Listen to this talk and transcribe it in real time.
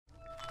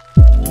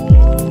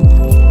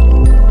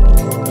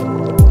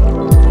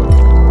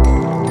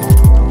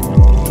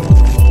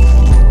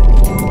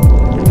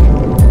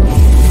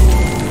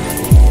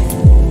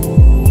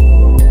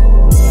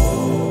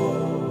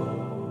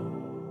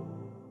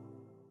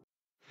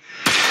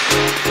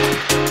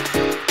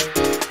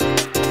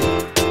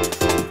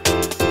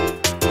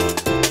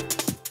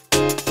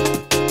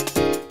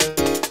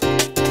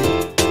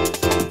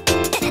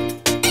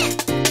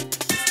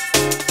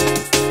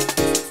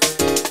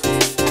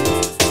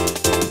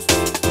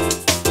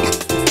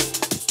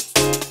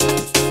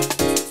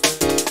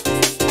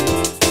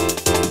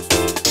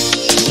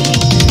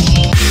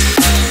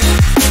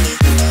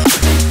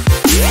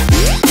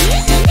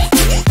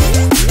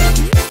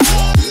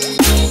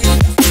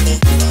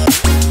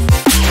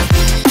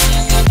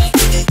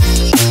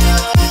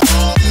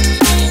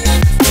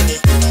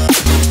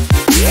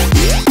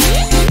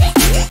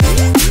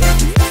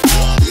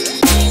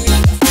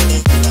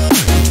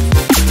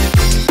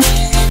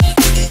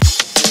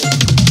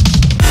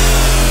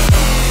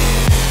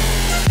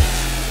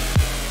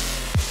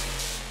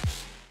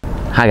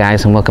Hi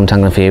guys, and welcome to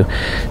Angling For You.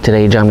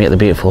 Today you join me at the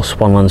beautiful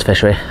Swanlands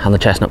fishery on the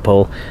Chestnut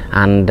Pool,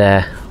 and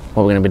what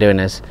we're going to be doing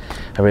is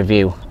a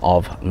review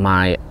of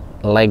my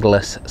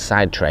legless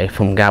side tray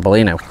from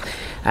Garbolino.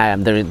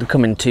 They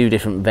come in two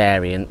different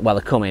variants, well,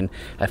 they come in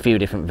a few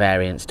different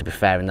variants to be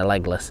fair in the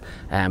legless,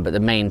 but the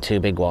main two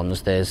big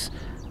ones, there's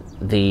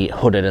the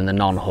hooded and the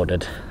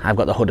non-hooded. I've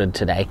got the hooded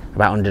today,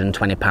 about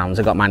 £120.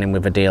 I got mine in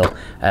with a deal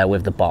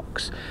with the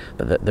box,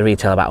 but the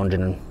retail about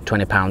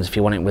 £120. If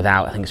you want it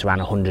without, I think it's around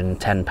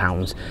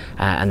 £110,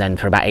 and then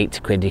for about 80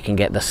 quid you can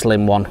get the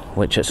slim one,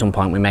 which at some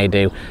point we may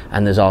do,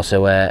 and there's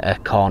also a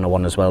corner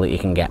one as well that you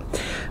can get.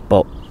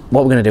 But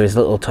what we're going to do is a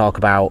little talk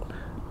about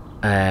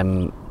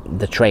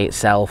the tray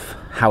itself,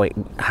 how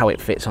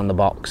it fits on the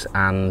box,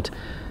 and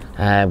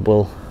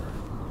we'll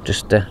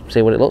just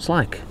see what it looks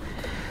like.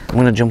 I'm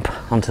going to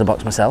jump onto the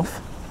box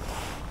myself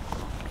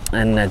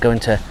and go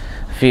into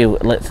a few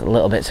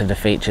little bits of the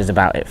features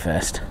about it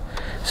first.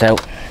 So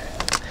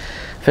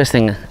first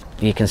thing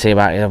you can see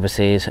about it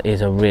obviously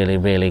is a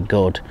really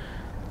good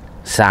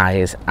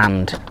size,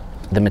 and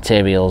the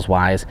materials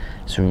wise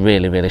it's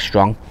really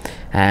strong.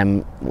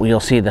 You'll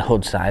see the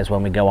hood size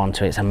when we go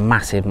onto it. It's a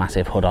massive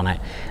hood on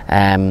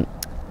it,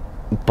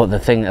 but the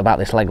thing about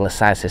this legless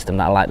size system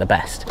that I like the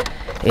best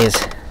is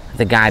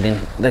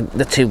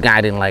the two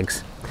guiding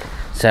legs.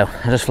 So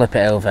I just flip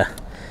it over.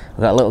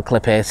 We've got a little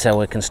clip here so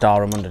we can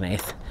store them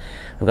underneath.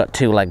 We've got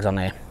two legs on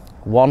here.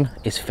 One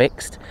is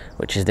fixed,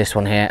 which is this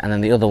one here, and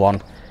then the other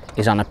one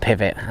is on a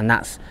pivot, and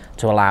that's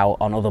to allow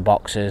on other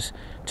boxes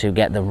to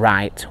get the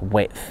right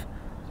width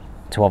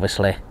to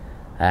obviously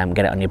get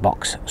it on your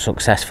box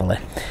successfully.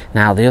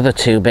 Now the other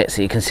two bits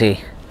that you can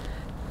see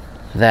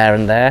there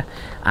and there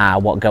are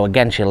what go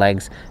against your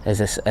legs as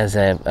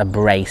a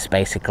brace,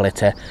 basically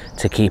to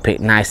keep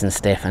it nice and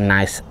stiff and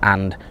nice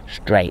and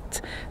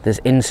straight. There's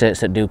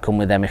inserts that do come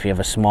with them if you have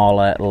a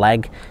smaller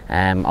leg.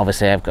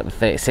 Obviously I've got the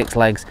 36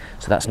 legs,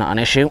 so that's not an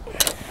issue.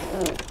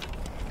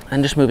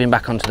 And just moving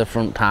back onto the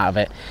front part of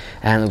it,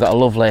 we've got a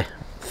lovely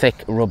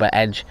thick rubber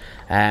edge.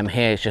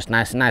 Here it's just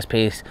nice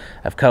piece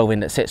of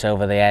coving that sits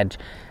over the edge.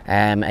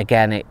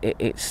 Again,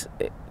 it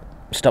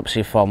stops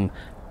you from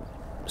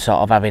sort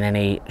of having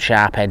any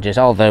sharp edges,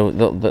 although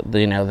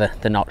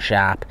they're not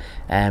sharp.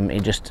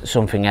 It's just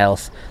something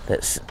else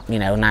that's, you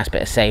know, a nice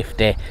bit of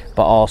safety,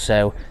 but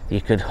also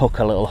you could hook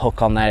a little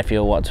hook on there if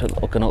you want to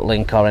hook an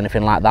link or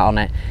anything like that on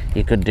it.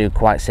 You could do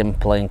quite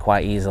simply and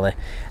quite easily.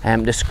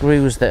 The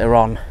screws that are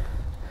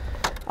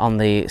on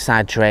the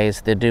side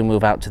trays, they do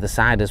move out to the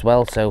side as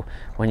well, so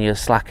when you're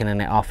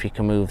slackening it off you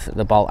can move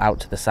the bolt out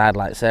to the side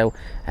like so,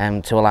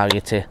 to allow you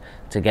to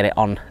get it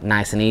on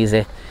nice and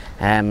easy.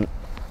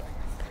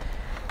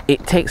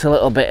 It takes a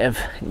little bit of,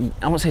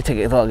 I won't say take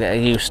it a little bit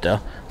of used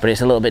to, but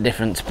it's a little bit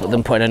different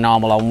than putting a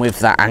normal on with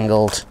that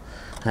angled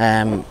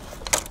and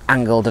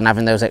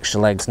having those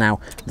extra legs. Now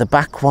the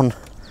back one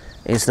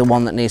is the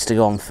one that needs to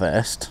go on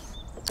first,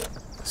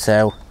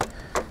 so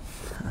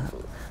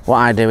what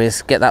I do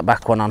is get that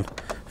back one on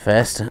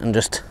first and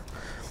just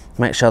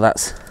make sure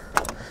that's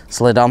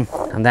slid on,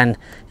 and then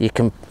you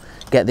can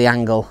get the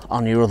angle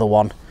on your other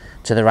one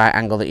to the right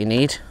angle that you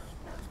need,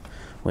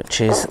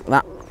 which is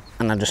that,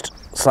 and I just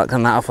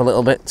slacken that off a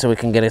little bit so we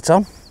can get it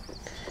on.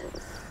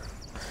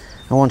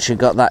 And once you've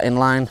got that in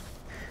line,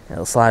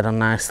 it'll slide on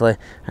nicely,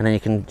 and then you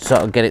can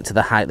sort of get it to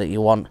the height that you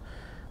want,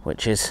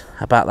 which is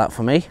about that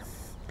for me.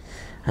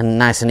 And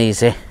nice and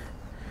easy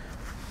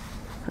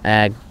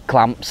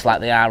clamps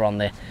like they are on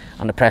the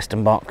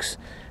Preston box,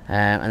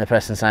 and the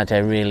Preston side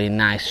tray, really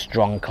nice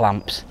strong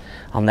clamps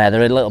on there.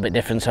 They're a little bit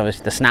different, so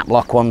obviously the snap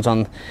lock ones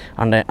on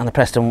the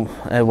Preston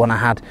one I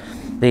had,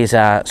 these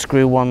are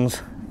screw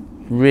ones,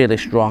 really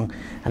strong,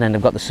 and then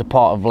they've got the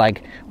supportive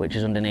leg which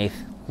is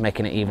underneath,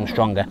 making it even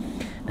stronger.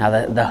 Now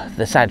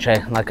the side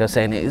tray, like I was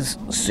saying, it is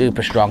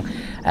super strong.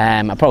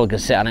 I probably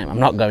could sit on it, I'm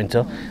not going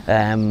to,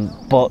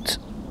 but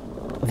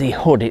the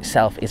hood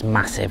itself is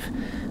massive.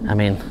 I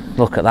mean,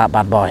 look at that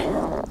bad boy.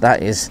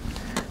 That is,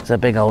 it's a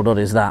big old hood,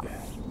 is that,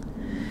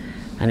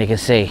 and you can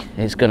see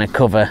it's going to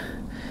cover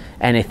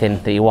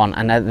anything that you want.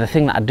 And the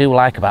thing that I do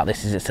like about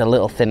this is it's a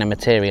little thinner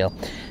material.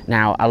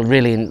 Now I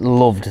really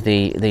loved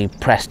the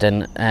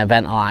Preston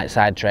Ventilite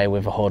side tray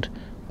with a hood.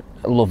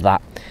 I love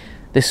that.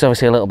 This is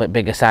obviously a little bit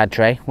bigger side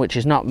tray, which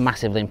is not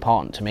massively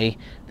important to me.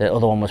 The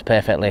other one was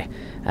perfectly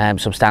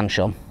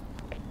substantial,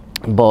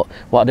 but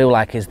what I do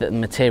like is that the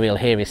material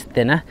here is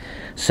thinner,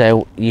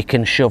 so you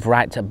can shove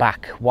right to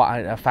back. What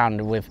I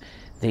found with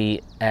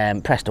the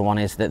Preston one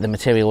is that the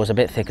material was a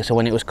bit thicker, so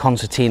when it was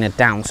concertinaed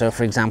down, so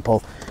for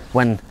example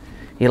when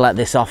you let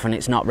this off and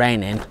it's not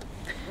raining,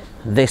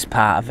 this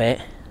part of it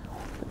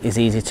is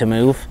easy to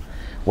move,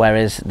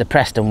 whereas the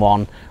Preston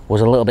one was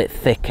a little bit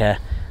thicker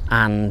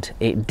and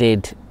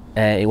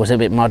it was a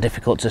bit more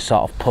difficult to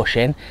sort of push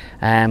in,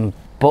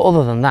 but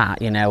other than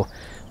that, you know,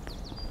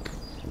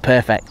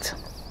 perfect.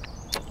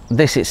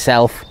 This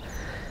itself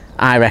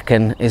I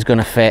reckon is going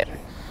to fit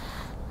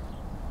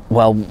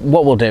well.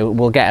 What we'll do,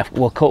 we'll get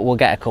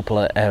a couple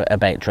of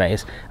bait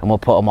trays and we'll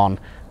put them on,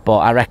 but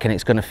I reckon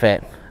it's going to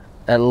fit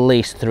at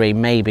least 3,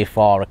 maybe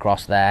 4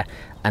 across there,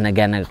 and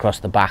again across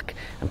the back,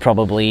 and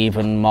probably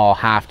even more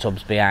half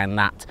tubs behind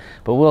that.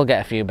 But we'll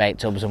get a few bait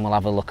tubs and we'll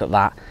have a look at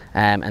that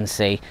and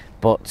see.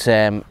 But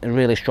a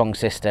really strong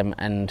system,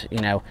 and you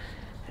know,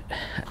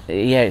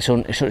 yeah, it's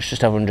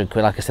just over 100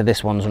 quid. Like I said,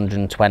 this one's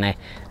 120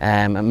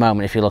 at the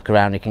moment. If you look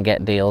around, you can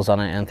get deals on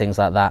it and things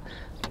like that,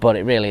 but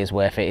it really is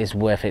worth it. It's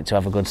worth it to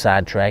have a good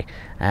side tray,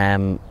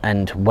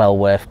 and well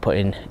worth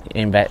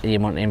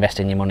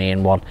investing your money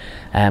in one.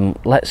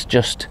 Let's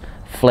just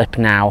flip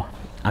now.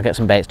 I'll get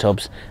some bait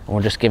tubs and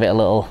we'll just give it a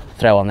little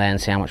throw on there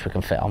and see how much we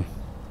can fit on.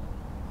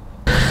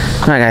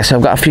 Right guys, so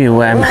I've got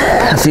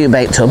a few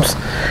bait tubs,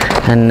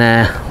 and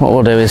what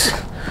we'll do is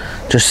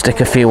just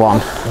stick a few on,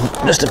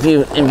 just a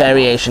few in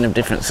variation of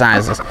different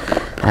sizes. So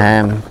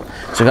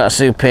we've got a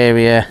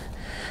superior,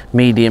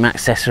 medium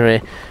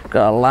accessory, we've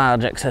got a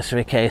large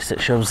accessory case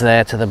that shoves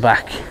there to the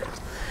back,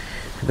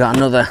 we've got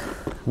another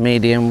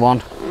medium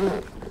one,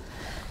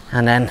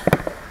 and then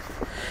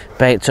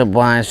bait tub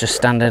wise, just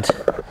standard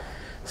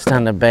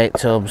bait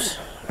tubs.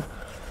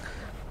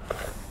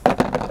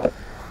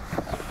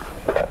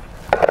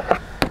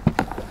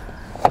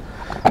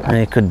 And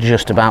you could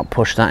just about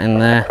push that in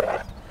there.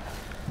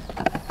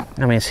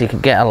 I mean, so you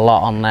could get a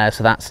lot on there.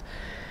 So that's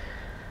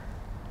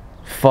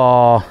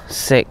 4,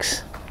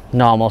 6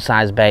 normal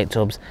size bait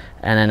tubs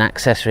and an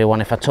accessory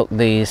one. If I took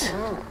these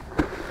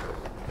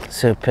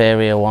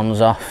superior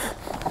ones off,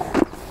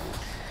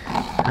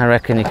 I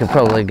reckon you could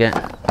probably get,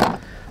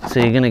 so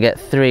you're going to get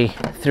three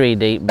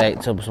deep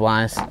bait tubs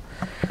wise.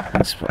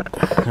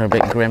 They're a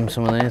bit grim,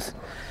 some of these.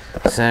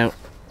 So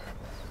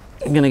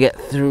you're going to get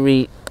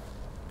three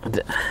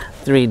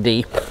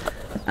deep.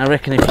 I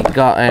reckon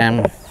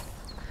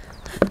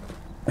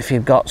if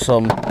you've got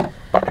some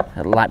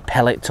like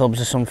pellet tubs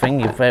or something,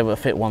 you'd be able to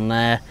fit one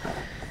there.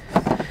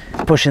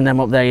 Pushing them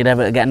up there, you'd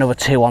able to get another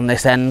 2 on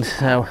this end.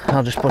 So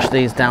I'll just push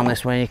these down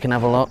this way, you can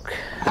have a look.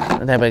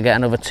 You'd able to get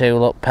another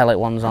 2 pellet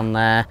ones on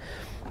there.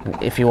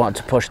 If you want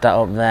to push that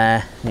up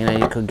there, you know,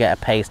 you could get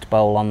a paste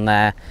bowl on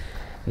there.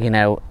 You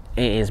know,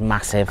 it is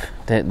massive.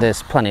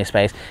 There's plenty of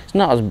space. It's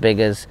not as big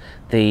as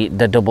the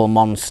double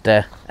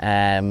monster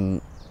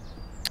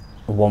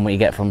one that you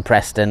get from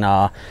Preston,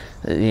 or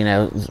you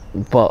know,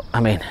 but I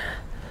mean,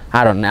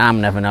 I don't know, I'm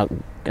never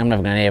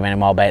going to hear any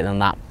more bait than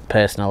that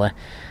personally.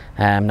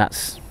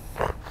 That's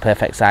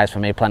perfect size for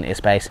me, plenty of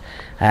space,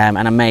 and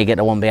I may get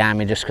the one behind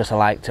me just because I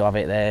like to have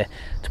it there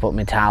to put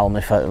my towel,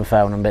 my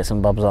phone and bits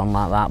and bobs on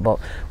like that. But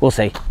we'll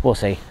see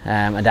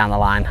down the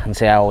line and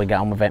see how we get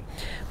on with it.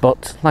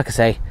 But like I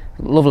say,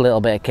 love a little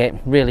bit of kit,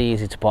 really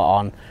easy to put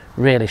on,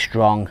 really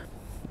strong,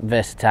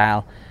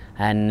 versatile,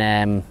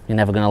 and you're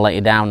never going to let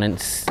you down.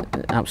 It's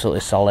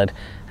absolutely solid,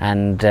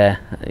 and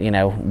you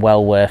know,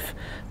 well worth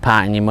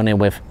parting your money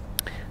with.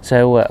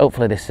 So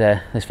hopefully this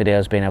video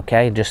has been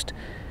okay. Just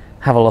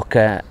have a look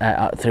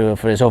through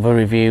for his other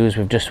reviews.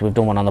 We've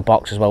done one on the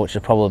box as well, which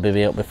will probably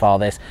be up before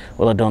this.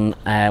 We've done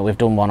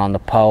one on the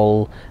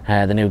pole,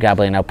 the new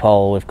Garbolino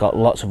pole. We've got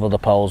lots of other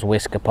poles,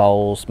 whisker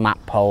poles,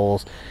 map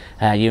poles,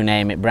 you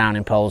name it,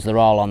 browning poles. They're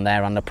all on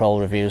there on the pole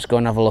reviews. Go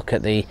and have a look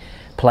at the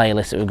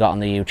playlist that we've got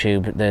on the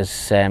YouTube. There's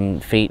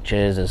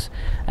features, there's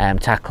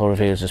tackle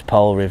reviews, there's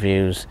pole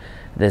reviews,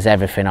 there's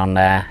everything on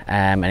there,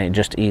 and it's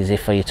just easy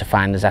for you to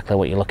find exactly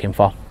what you're looking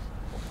for.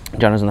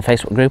 Join us on the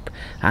Facebook group,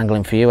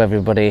 Angling For You.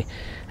 Everybody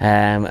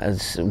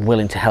is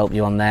willing to help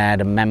you on there.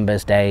 The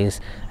members days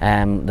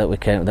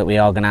that we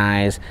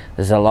organise.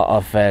 There's a lot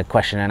of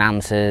question and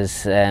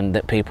answers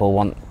that people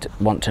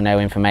want to know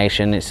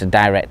information. It's a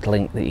direct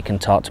link that you can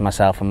talk to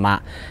myself and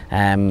Matt.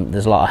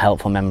 There's a lot of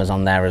helpful members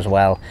on there as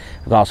well.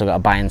 We've also got a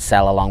buy and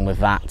sell along with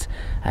that.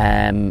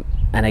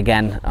 And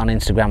again, on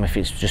Instagram, if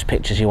it's just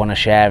pictures you want to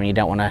share and you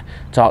don't want to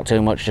talk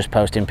too much, just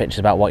posting pictures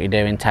about what you're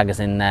doing, tag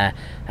us in there,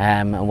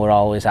 and we're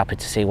always happy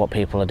to see what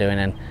people are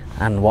doing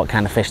and what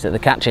kind of fish that they're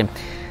catching.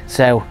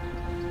 So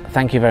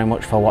thank you very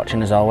much for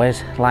watching. As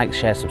always, like,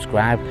 share,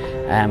 subscribe,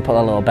 and put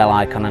a little bell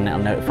icon and it'll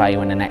notify you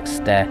when the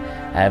next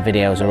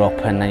videos are up,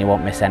 and then you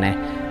won't miss any.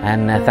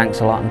 And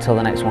thanks a lot. Until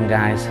the next one,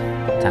 guys,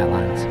 tight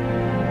lines.